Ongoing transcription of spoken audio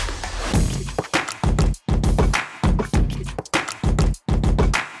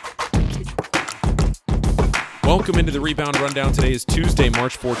Welcome into the Rebound Rundown. Today is Tuesday,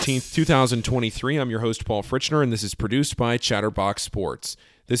 March 14th, 2023. I'm your host, Paul Fritchner, and this is produced by Chatterbox Sports.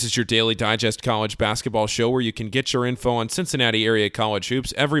 This is your daily digest college basketball show where you can get your info on Cincinnati area college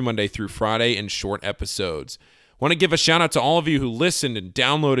hoops every Monday through Friday in short episodes. Want to give a shout out to all of you who listened and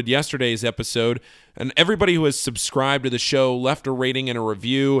downloaded yesterday's episode, and everybody who has subscribed to the show, left a rating and a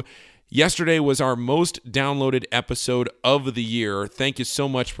review. Yesterday was our most downloaded episode of the year. Thank you so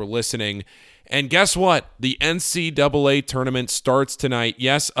much for listening. And guess what? The NCAA tournament starts tonight.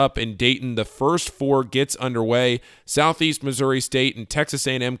 Yes, up in Dayton. The first four gets underway. Southeast Missouri State and Texas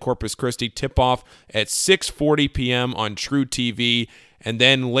A&M Corpus Christi tip off at 6:40 p.m. on True TV. And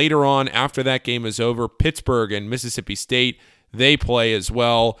then later on, after that game is over, Pittsburgh and Mississippi State, they play as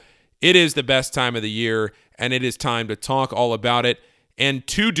well. It is the best time of the year, and it is time to talk all about it. And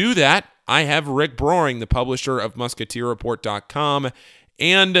to do that, I have Rick Broering, the publisher of MusketeerReport.com,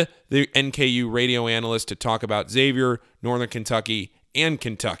 and the NKU radio analyst to talk about Xavier, Northern Kentucky, and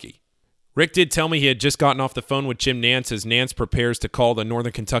Kentucky. Rick did tell me he had just gotten off the phone with Jim Nance as Nance prepares to call the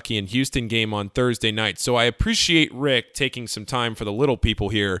Northern Kentucky and Houston game on Thursday night. So I appreciate Rick taking some time for the little people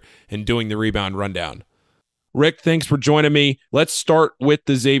here and doing the Rebound Rundown. Rick, thanks for joining me. Let's start with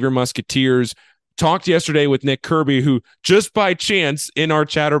the Xavier Musketeers. Talked yesterday with Nick Kirby, who just by chance in our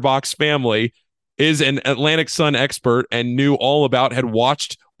Chatterbox family is an Atlantic Sun expert and knew all about, had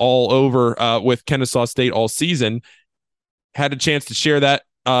watched all over with Kennesaw State all season, had a chance to share that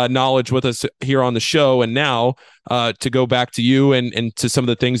knowledge with us here on the show. And now to go back to you and to some of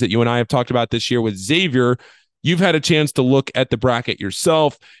the things that you and I have talked about this year with Xavier, you've had a chance to look at the bracket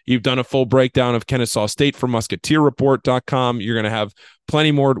yourself. You've done a full breakdown of Kennesaw State for MusketeerReport.com. You're going to have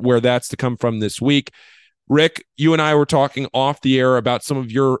plenty more where that's to come from this week. Rick, you and I were talking off the air about some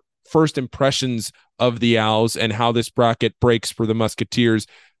of your first impressions of the Owls and how this bracket breaks for the Musketeers.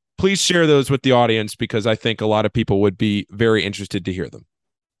 Please share those with the audience because I think a lot of people would be very interested to hear them.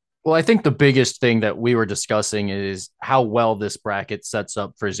 Well, I think the biggest thing that we were discussing is how well this bracket sets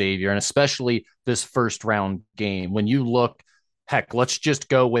up for Xavier, and especially this first round game. When you look, heck, let's just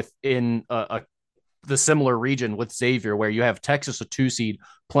go within the similar region with Xavier, where you have Texas, a 2 seed,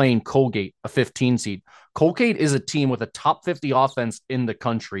 playing Colgate, a 15 seed. Colgate is a team with a top 50 offense in the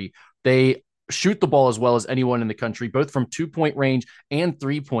country. They shoot the ball as well as anyone in the country, both from 2-point range and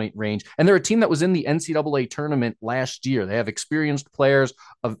 3-point range. And they're a team that was in the NCAA tournament last year. They have experienced players,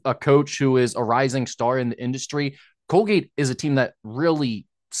 a coach who is a rising star in the industry. Colgate is a team that really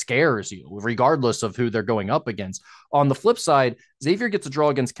scares you, regardless of who they're going up against. On the flip side, Xavier gets a draw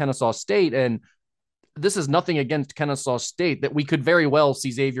against Kennesaw State, and this is nothing against Kennesaw State, that we could very well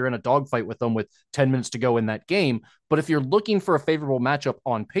see Xavier in a dogfight with them with 10 minutes to go in that game. But if you're looking for a favorable matchup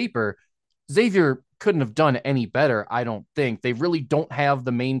on paper, Xavier couldn't have done any better, I don't think. They really don't have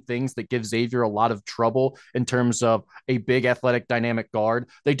the main things that give Xavier a lot of trouble in terms of a big athletic dynamic guard.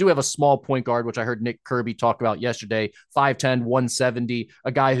 They do have a small point guard, which I heard Nick Kirby talk about yesterday, 5'10", 170,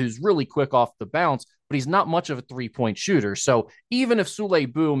 a guy who's really quick off the bounce, but he's not much of a three-point shooter. So even if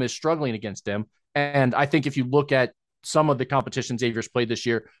Sule Boom is struggling against him, and I think if you look at some of the competition Xavier's played this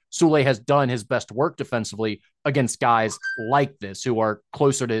year, Sule has done his best work defensively against guys like this who are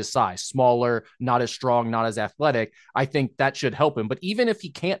closer to his size, smaller, not as strong, not as athletic. I think that should help him. But even if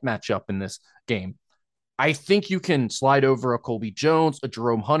he can't match up in this game, I think you can slide over a Colby Jones, a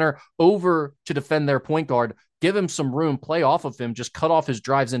Jerome Hunter over to defend their point guard, give him some room, play off of him, just cut off his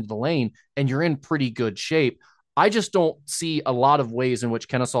drives into the lane, and you're in pretty good shape. I just don't see a lot of ways in which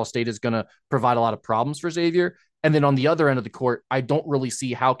Kennesaw State is going to provide a lot of problems for Xavier. And then on the other end of the court, I don't really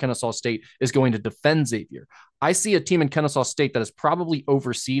see how Kennesaw State is going to defend Xavier. I see a team in Kennesaw State that is probably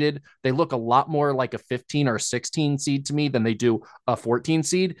overseeded. They look a lot more like a 15 or 16 seed to me than they do a 14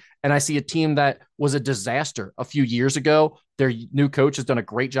 seed. And I see a team that was a disaster a few years ago. Their new coach has done a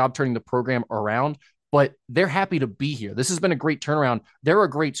great job turning the program around, but they're happy to be here. This has been a great turnaround. They're a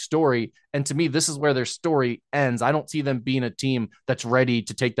great story. And to me, this is where their story ends. I don't see them being a team that's ready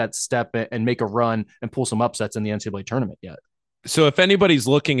to take that step and make a run and pull some upsets in the NCAA tournament yet. So if anybody's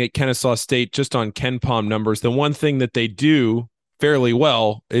looking at Kennesaw State just on KenPom numbers, the one thing that they do fairly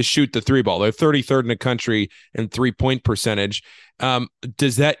well is shoot the three ball. They're 33rd in the country in 3-point percentage.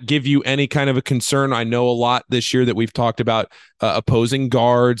 Does that give you any kind of a concern? I know a lot this year that we've talked about opposing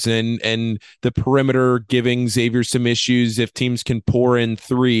guards and the perimeter giving Xavier some issues if teams can pour in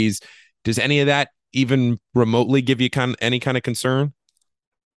threes. Does any of that even remotely give you any kind of concern?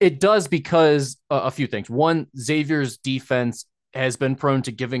 It does, because a few things. One, Xavier's defense has been prone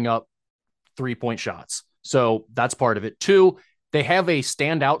to giving up 3-point shots. So that's part of it. Two, They have a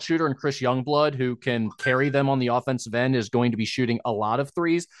standout shooter in Chris Youngblood who can carry them on the offensive end, is going to be shooting a lot of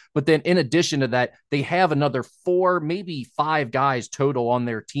threes. But then in addition to that, they have another 4, maybe 5 guys total on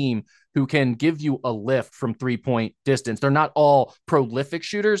their team who can give you a lift from 3-point distance. They're not all prolific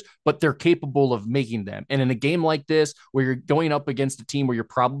shooters, but they're capable of making them. And in a game like this, where you're going up against a team where you're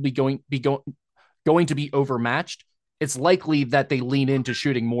probably going to be overmatched, it's likely that they lean into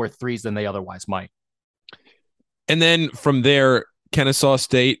shooting more threes than they otherwise might. And then from there, Kennesaw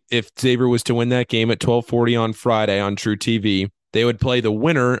State, if Xavier was to win that game at 12:40 on Friday on True TV, they would play the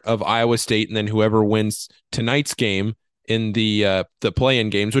winner of Iowa State, and then whoever wins tonight's game in the play-in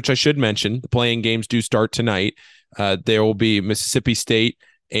games, which I should mention, the play-in games do start tonight. There will be Mississippi State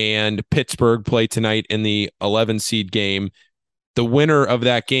and Pittsburgh play tonight in the 11 seed game. The winner of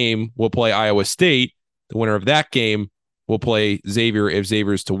that game will play Iowa State. The winner of that game will play Xavier if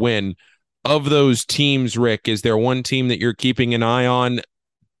Xavier's to win. Of those teams, Rick, is there one team that you're keeping an eye on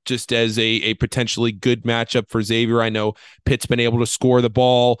just as a potentially good matchup for Xavier? I know Pitt's been able to score the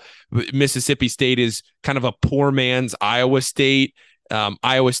ball. Mississippi State is kind of a poor man's Iowa State.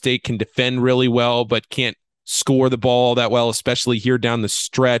 Iowa State can defend really well, but can't score the ball that well, especially here down the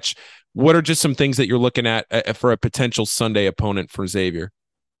stretch. What are just some things that you're looking at for a potential Sunday opponent for Xavier?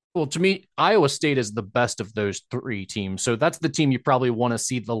 Well, to me, Iowa State is the best of those 3 teams. So that's the team you probably want to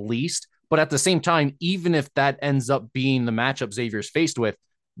see the least. But at the same time, even if that ends up being the matchup Xavier's faced with,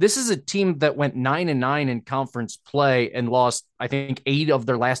 this is a team that went 9-9 in conference play and lost, I think, 8 of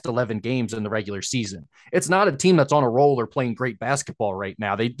their last 11 games in the regular season. It's not a team that's on a roll or playing great basketball right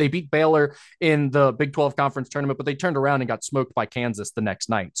now. They beat Baylor in the Big 12 conference tournament, but they turned around and got smoked by Kansas the next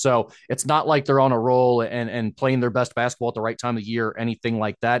night. So it's not like they're on a roll and playing their best basketball at the right time of the year or anything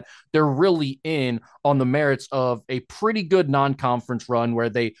like that. They're really in on the merits of a pretty good non-conference run where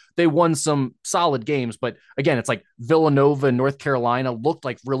they won some solid games. But again, it's like Villanova and North Carolina looked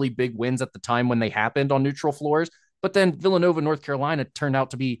like really big wins at the time when they happened on neutral floors. But then Villanova, North Carolina turned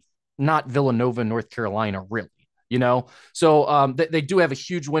out to be not Villanova, North Carolina, really. So they do have a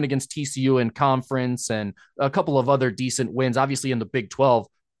huge win against TCU in conference and a couple of other decent wins. Obviously, in the Big 12,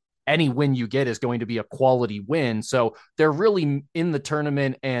 any win you get is going to be a quality win. So they're really in the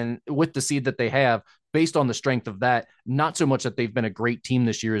tournament, and with the seed that they have, based on the strength of that, not so much that they've been a great team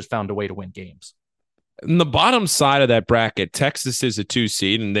this year, has found a way to win games. In the bottom side of that bracket, Texas is a 2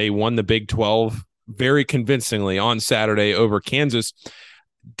 seed, and they won the Big 12 very convincingly on Saturday over Kansas.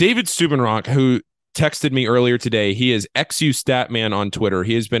 David Stubenrock, who texted me earlier today, he is XU Statman on Twitter.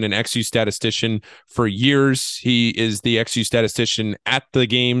 He has been an XU statistician for years. He is the XU statistician at the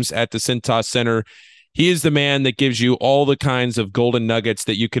games at the Cintas Center. He is the man that gives you all the kinds of golden nuggets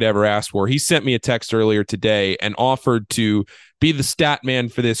that you could ever ask for. He sent me a text earlier today and offered to be the stat man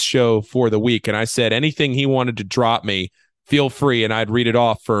for this show for the week. And I said anything he wanted to drop me, feel free, and I'd read it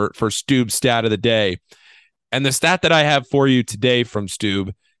off for Stub's stat of the day. And the stat that I have for you today from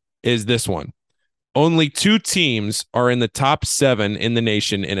Stub is this one. Only 2 teams are in the top 7 in the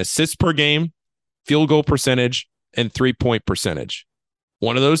nation in assists per game, field goal percentage, and 3-point percentage.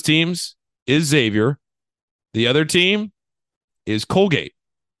 One of those teams is Xavier. The other team is Colgate,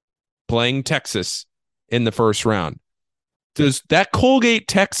 playing Texas in the first round. Does that Colgate,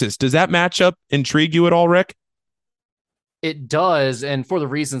 Texas, does that matchup intrigue you at all, Rick? It does, and for the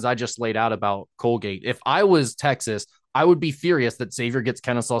reasons I just laid out about Colgate. If I was Texas, I would be furious that Xavier gets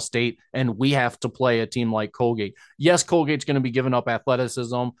Kennesaw State and we have to play a team like Colgate. Yes, Colgate's going to be giving up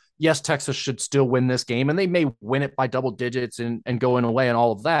athleticism. Yes, Texas should still win this game, and they may win it by double digits and going away and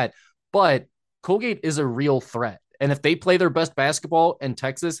all of that. But Colgate is a real threat. And if they play their best basketball and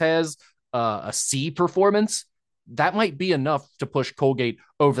Texas has a C performance, that might be enough to push Colgate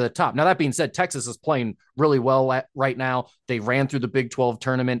over the top. Now, that being said, Texas is playing really well right now. They ran through the Big 12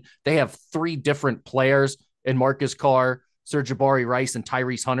 tournament. They have 3 different players in Marcus Carr, Sir Jabari Rice, and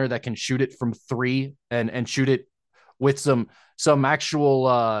Tyrese Hunter that can shoot it from 3 and shoot it with some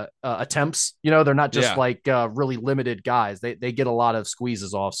actual attempts. They're not just really limited guys. They get a lot of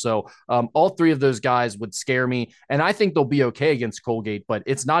squeezes off. So all 3 of those guys would scare me, and I think they'll be okay against Colgate, but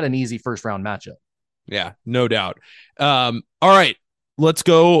it's not an easy first round matchup. Yeah, no doubt. All right, let's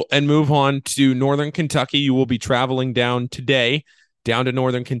go and move on to Northern Kentucky. You will be traveling down today, down to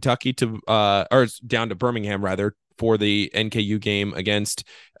Northern Kentucky or down to Birmingham rather, for the NKU game against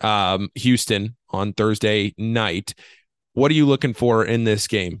Houston on Thursday night. What are you looking for in this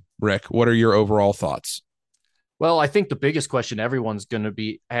game, Rick? What are your overall thoughts? Well, I think the biggest question everyone's going to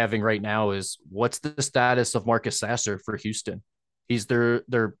be having right now is what's the status of Marcus Sasser for Houston? He's their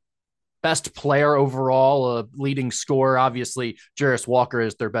best player overall, a leading scorer. Obviously, Jarace Walker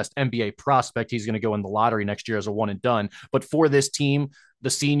is their best NBA prospect. He's going to go in the lottery next year as a one and done. But for this team, the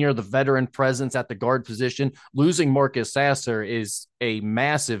senior, the veteran presence at the guard position, losing Marcus Sasser is a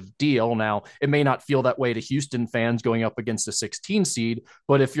massive deal. Now, it may not feel that way to Houston fans going up against a 16 seed,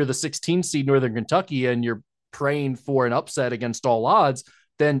 but if you're the 16 seed Northern Kentucky and you're praying for an upset against all odds,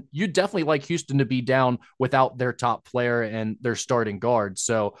 then you definitely like Houston to be down without their top player and their starting guard.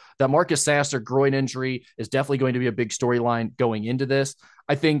 So that Marcus Sasser groin injury is definitely going to be a big storyline going into this.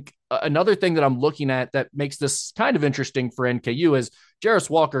 I think another thing that I'm looking at that makes this kind of interesting for NKU is Jarace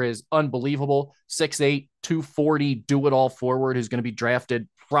Walker is unbelievable. 6'8", 240, do-it-all forward who's going to be drafted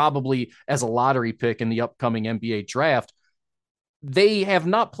probably as a lottery pick in the upcoming NBA draft. They have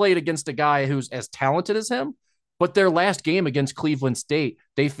not played against a guy who's as talented as him, but their last game against Cleveland State,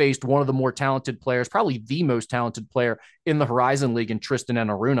 they faced one of the more talented players, probably the most talented player in the Horizon League in Tristan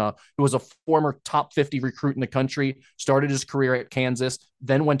Enaruna, who was a former top 50 recruit in the country, started his career at Kansas,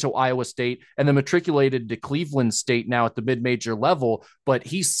 then went to Iowa State, and then matriculated to Cleveland State now at the mid-major level. But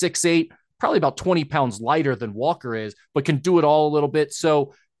he's 6'8", probably about 20 pounds lighter than Walker is, but can do it all a little bit.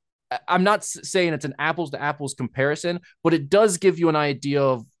 So I'm not saying it's an apples to apples comparison, but it does give you an idea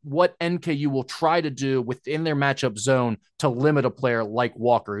of what NKU will try to do within their matchup zone to limit a player like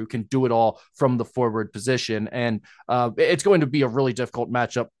Walker, who can do it all from the forward position. And it's going to be a really difficult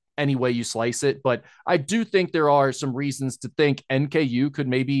matchup any way you slice it. But I do think there are some reasons to think NKU could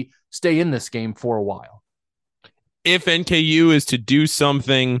maybe stay in this game for a while. If NKU is to do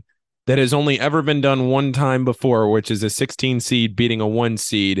something that has only ever been done one time before, which is a 16 seed beating a 1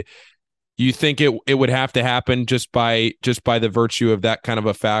 seed, you think it would have to happen just by the virtue of that kind of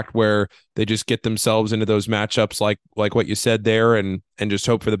a fact where they just get themselves into those matchups like what you said there and just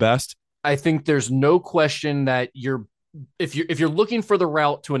hope for the best? I think there's no question that if you're looking for the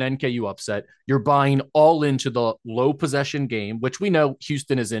route to an NKU upset, you're buying all into the low possession game, which we know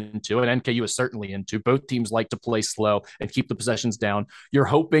Houston is into and NKU is certainly into. Both teams like to play slow and keep the possessions down. You're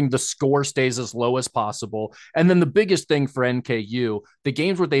hoping the score stays as low as possible. And then the biggest thing for NKU, the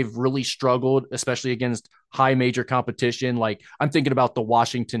games where they've really struggled, especially against high major competition, like I'm thinking about the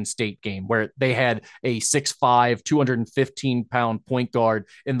Washington State game where they had a 6'5", 215-pound point guard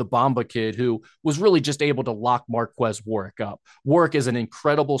in the Bamba kid who was really just able to lock Marquez Warwick up. Warwick is an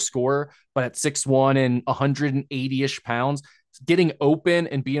incredible scorer, but at 6'1" and 180-ish pounds, getting open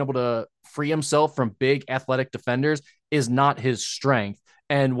and being able to free himself from big athletic defenders is not his strength.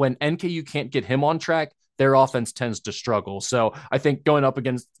 And when NKU can't get him on track, their offense tends to struggle. So I think going up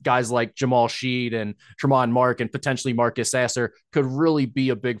against guys like Jamal Sheed and Tremont Mark and potentially Marcus Sasser could really be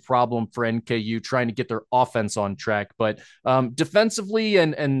a big problem for NKU trying to get their offense on track. But defensively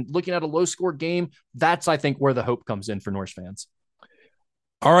and looking at a low score game, that's, I think, where the hope comes in for Norse fans.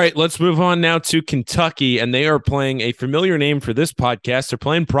 All right, let's move on now to Kentucky, and they are playing a familiar name for this podcast. They're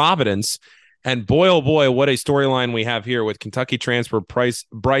playing Providence, and boy, oh boy, what a storyline we have here with Kentucky transfer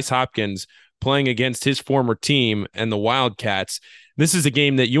Bryce Hopkins playing against his former team and the Wildcats. This is a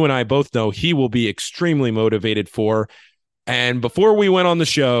game that you and I both know he will be extremely motivated for. And before we went on the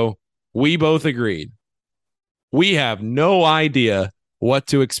show, we both agreed we have no idea what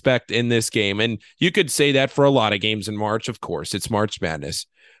to expect in this game. And you could say that for a lot of games in March. Of course, it's March Madness.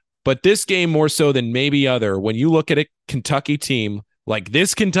 But this game more so than maybe other, when you look at a Kentucky team like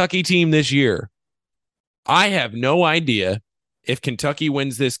this Kentucky team this year, I have no idea if Kentucky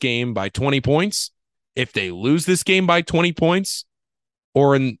wins this game by 20 points, if they lose this game by 20 points,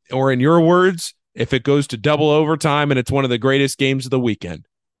 or in your words, if it goes to double overtime and it's one of the greatest games of the weekend.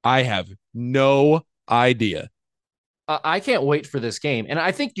 I have no idea. I can't wait for this game. And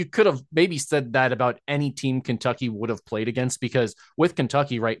I think you could have maybe said that about any team Kentucky would have played against, because with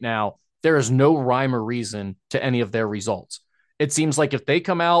Kentucky right now, there is no rhyme or reason to any of their results. It seems like if they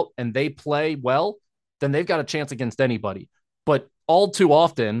come out and they play well, then they've got a chance against anybody. But all too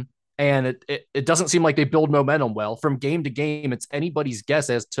often, and it doesn't seem like they build momentum well, from game to game, it's anybody's guess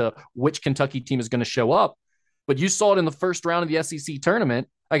as to which Kentucky team is going to show up. But you saw it in the first round of the SEC tournament.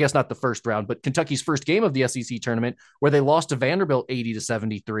 I guess not the first round, but Kentucky's first game of the SEC tournament, where they lost to Vanderbilt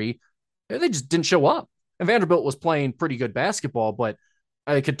 80-73. They just didn't show up. And Vanderbilt was playing pretty good basketball, but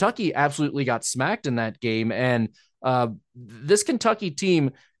Kentucky absolutely got smacked in that game. And this Kentucky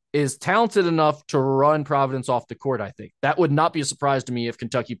team is talented enough to run Providence off the court, I think. That would not be a surprise to me if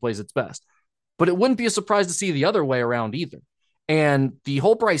Kentucky plays its best. But it wouldn't be a surprise to see the other way around either. And the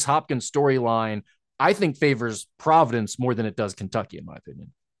whole Bryce Hopkins storyline, I think, favors Providence more than it does Kentucky, in my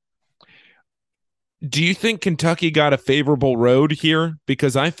opinion. Do you think Kentucky got a favorable road here?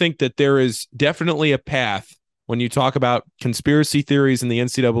 Because I think that there is definitely a path when you talk about conspiracy theories in the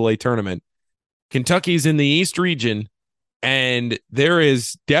NCAA tournament. Kentucky's in the East region, and there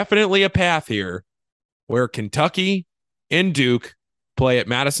is definitely a path here where Kentucky and Duke play at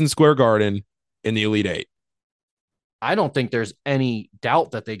Madison Square Garden in the Elite Eight. I don't think there's any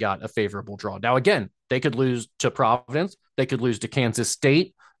doubt that they got a favorable draw. Now, again, they could lose to Providence. They could lose to Kansas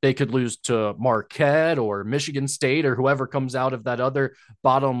State. They could lose to Marquette or Michigan State or whoever comes out of that other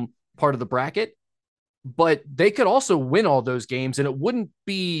bottom part of the bracket. But they could also win all those games, and it wouldn't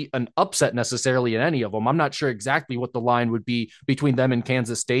be an upset necessarily in any of them. I'm not sure exactly what the line would be between them and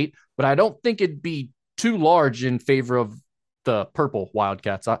Kansas State, but I don't think it'd be too large in favor of the purple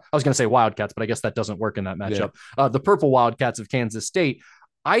Wildcats. I was going to say Wildcats, but I guess that doesn't work in that matchup. Yeah. The purple Wildcats of Kansas State.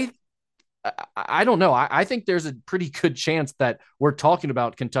 I don't know. I think there's a pretty good chance that we're talking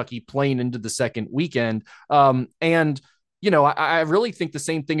about Kentucky playing into the second weekend. And, you know, I really think the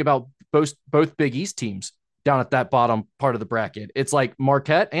same thing about both Big East teams down at that bottom part of the bracket. It's like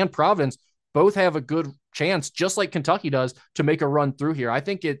Marquette and Providence both have a good chance, just like Kentucky does, to make a run through here. I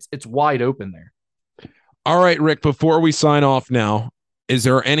think it's wide open there. All right, Rick, before we sign off now, is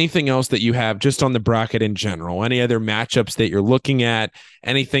there anything else that you have just on the bracket in general? Any other matchups that you're looking at?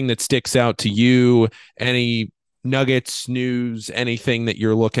 Anything that sticks out to you? Any nuggets, news, anything that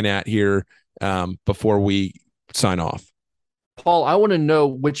you're looking at here before we sign off? Paul, I want to know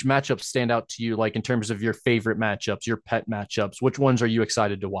which matchups stand out to you, like in terms of your favorite matchups, your pet matchups. Which ones are you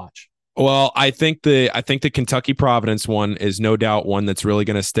excited to watch? Well, I think the Kentucky Providence one is no doubt one that's really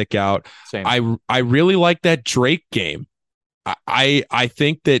going to stick out. Same. I really like that Drake game. I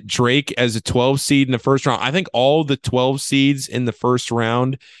think that Drake as a 12 seed in the first round, I think all the 12 seeds in the first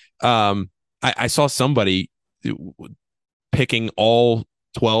round, I saw somebody picking all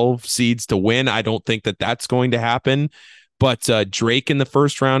 12 seeds to win. I don't think that that's going to happen, but Drake in the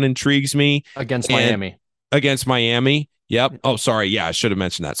first round intrigues me. Against Miami. Yep. Oh, sorry. Yeah, I should have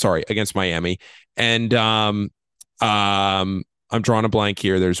mentioned that. Sorry. Against Miami. And I'm drawing a blank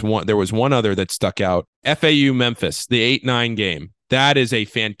here. There was one other that stuck out. FAU Memphis, the 8-9 game. That is a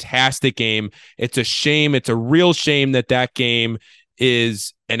fantastic game. It's a shame. It's a real shame that game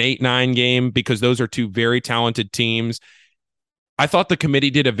is an 8-9 game because those are two very talented teams. I thought the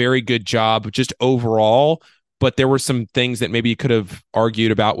committee did a very good job just overall, but there were some things that maybe you could have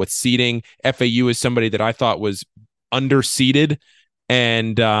argued about with seeding. FAU is somebody that I thought was underseeded,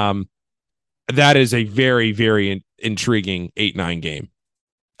 and that is a very, very intriguing 8-9 game.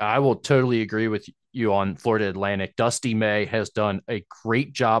 I will totally agree with you on Florida Atlantic. Dusty May has done a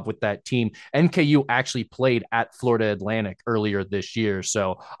great job with that team. NKU actually played at Florida Atlantic earlier this year,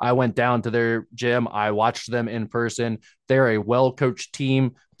 so I went down to their gym. I watched them in person. They're a well-coached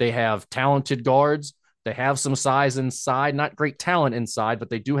team. They have talented guards. They have some size inside, not great talent inside, but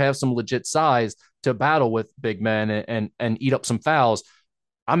they do have some legit size to battle with big men and eat up some fouls.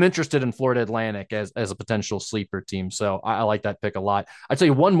 I'm interested in Florida Atlantic as a potential sleeper team. So I like that pick a lot. I'd tell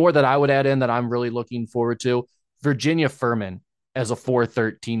you one more that I would add in that I'm really looking forward to: Virginia Furman as a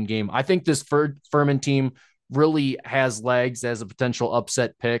 4-13 game. I think this Furman team really has legs as a potential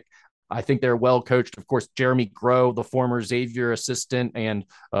upset pick. I think they're well coached. Of course, Jeremy Groh, the former Xavier assistant, and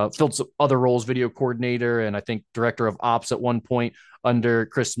filled some other roles, video coordinator, and I think director of ops at one point under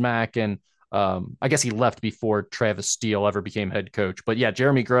Chris Mack. And I guess he left before Travis Steele ever became head coach. But yeah,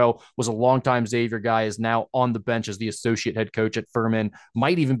 Jeremy Groh was a longtime Xavier guy, is now on the bench as the associate head coach at Furman.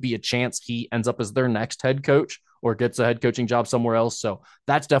 Might even be a chance he ends up as their next head coach or gets a head coaching job somewhere else. So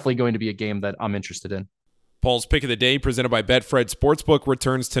that's definitely going to be a game that I'm interested in. Paul's Pick of the Day, presented by Betfred Sportsbook,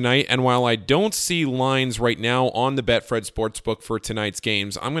 returns tonight. And while I don't see lines right now on the Betfred Sportsbook for tonight's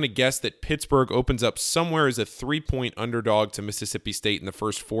games, I'm going to guess that Pittsburgh opens up somewhere as a 3-point underdog to Mississippi State in the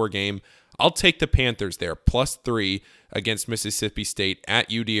first 4 game. I'll take the Panthers there, +3 against Mississippi State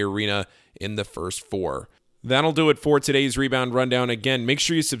at UD Arena in the first 4. That'll do it for today's Rebound Rundown. Again, make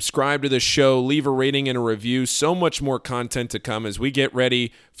sure you subscribe to the show, leave a rating and a review. So much more content to come as we get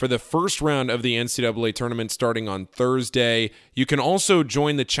ready for the first round of the NCAA tournament starting on Thursday. You can also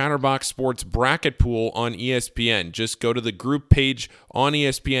join the Chatterbox Sports bracket pool on ESPN. Just go to the group page on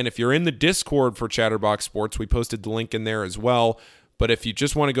ESPN. If you're in the Discord for Chatterbox Sports, we posted the link in there as well. But if you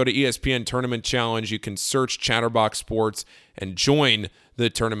just want to go to ESPN Tournament Challenge, you can search Chatterbox Sports and join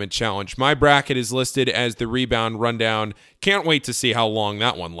the Tournament Challenge. My bracket is listed as the Rebound Rundown. Can't wait to see how long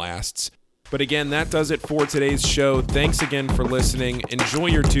that one lasts. But again, that does it for today's show. Thanks again for listening. Enjoy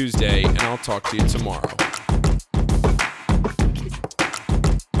your Tuesday, and I'll talk to you tomorrow.